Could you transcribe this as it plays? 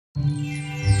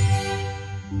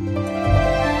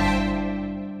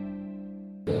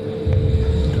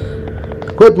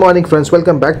Good morning friends,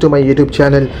 welcome back to my YouTube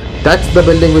channel. That's the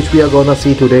building which we are gonna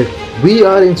see today. We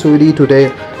are in Sewri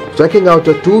today, checking out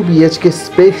a 2 BHK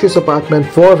spacious apartment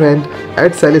for rent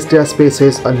at Celestia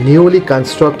Spaces, a newly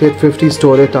constructed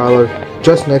 50-story tower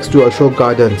just next to Ashok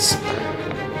Gardens.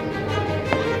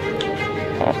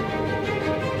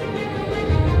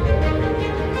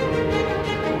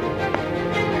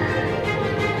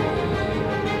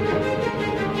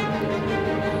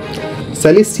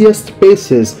 Celestia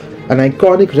Spaces, an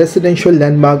iconic residential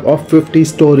landmark of 50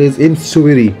 stories in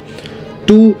Sewri.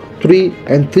 2, 3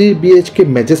 and 3 BHK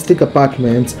majestic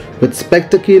apartments with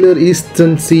spectacular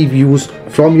eastern sea views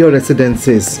from your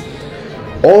residences.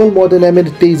 All modern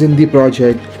amenities in the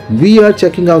project. We are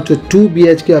checking out a 2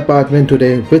 BHK apartment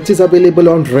today which is available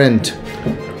on rent.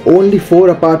 Only 4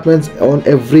 apartments on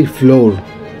every floor.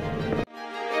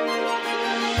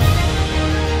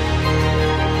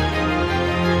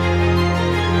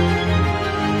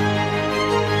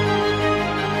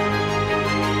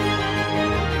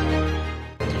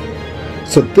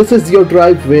 So this is your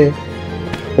driveway,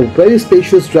 a very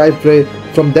spacious driveway.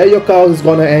 From there your car is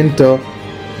gonna enter.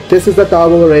 This is the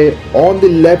tower A. On the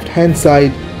left hand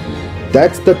side,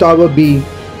 that's the tower B.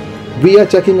 We are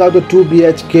checking out the 2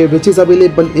 BHK which is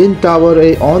available in tower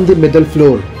A on the middle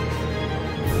floor.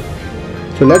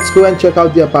 So let's go and check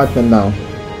out the apartment now.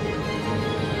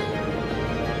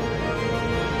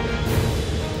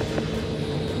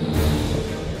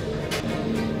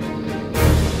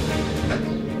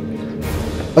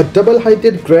 A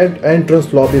double-heighted grand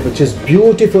entrance lobby which is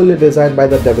beautifully designed by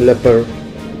the developer.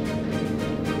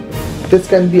 This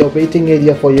can be a waiting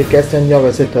area for your guests and your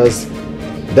visitors.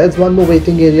 There's one more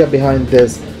waiting area behind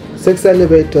this. 6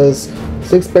 elevators,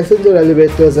 6 passenger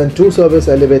elevators and 2 service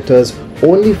elevators.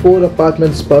 Only 4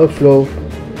 apartments per floor.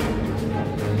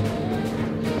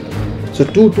 So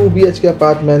 2 BHK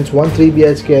apartments, 1 3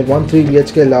 BHK and 1 3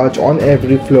 BHK large on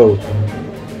every floor.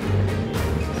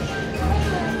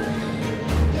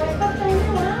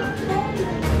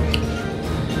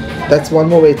 That's one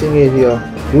more waiting area,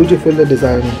 beautifully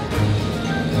designed.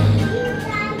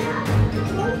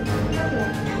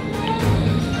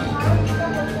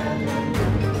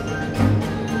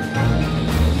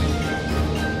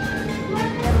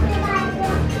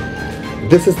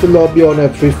 This is the lobby on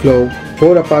every floor.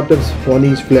 4 apartments on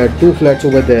each flat, 2 flats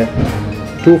over there,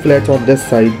 2 flats on this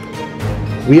side.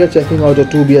 We are checking out a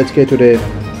 2 BHK today.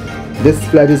 This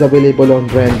flat is available on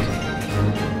rent.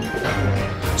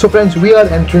 So friends, we are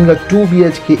entering a 2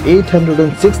 BHK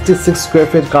 866 square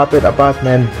feet carpet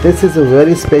apartment. This is a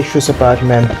very spacious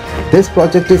apartment. This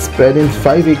project is spread in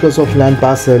 5 acres of land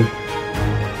parcel.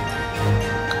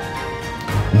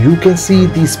 You can see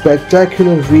the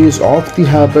spectacular views of the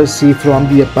harbour sea from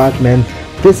the apartment.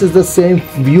 This is the same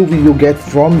view you get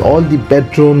from all the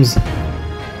bedrooms.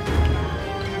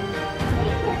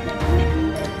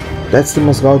 That's the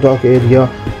Musgao Dock area.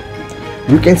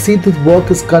 You can see the work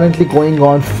is currently going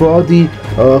on for the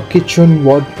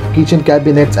kitchen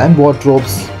cabinets and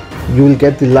wardrobes. You will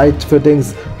get the light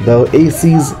fittings, the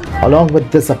ACs along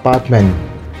with this apartment.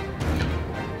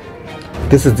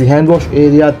 This is the hand wash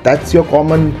area. That's your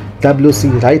common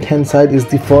WC. Right hand side is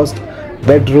the first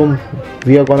bedroom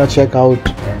we are gonna check out.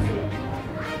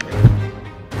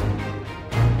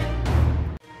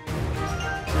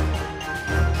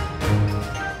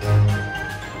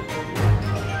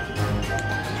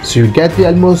 So you get the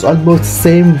almost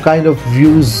same kind of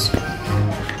views.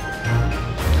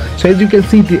 So as you can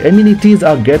see, the amenities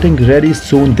are getting ready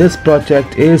soon. This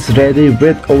project is ready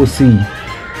with OC.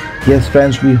 Yes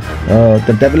friends,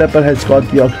 the developer has got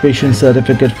the occupation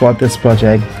certificate for this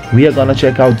project. We are gonna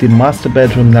check out the master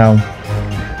bedroom now.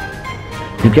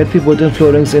 You get the wooden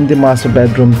floorings in the master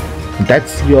bedroom.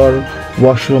 That's your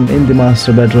washroom in the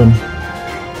master bedroom.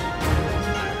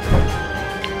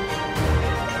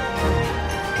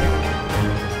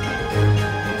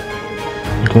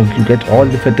 You get all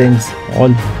the fittings, all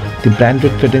the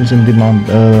branded fittings in the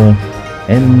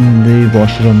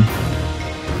washroom.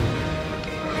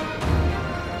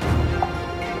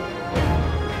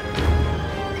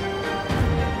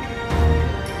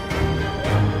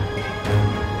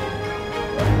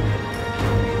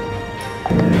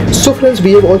 So friends,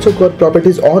 we have also got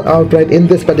properties on outright in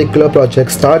this particular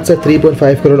project. Starts at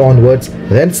 3.5 crore onwards,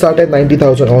 rent start at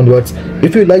 90,000 onwards.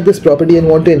 If you like this property and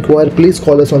want to inquire, please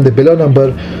call us on the below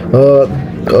number.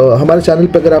 हमारे channel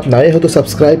पर अगर आप नए हो तो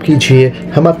subscribe कीजिए.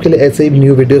 हम आपके लिए ऐसे ही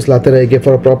न्यू वीडियोस लाते रहेंगे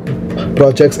for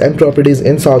projects and properties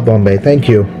in South Mumbai. Thank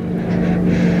you.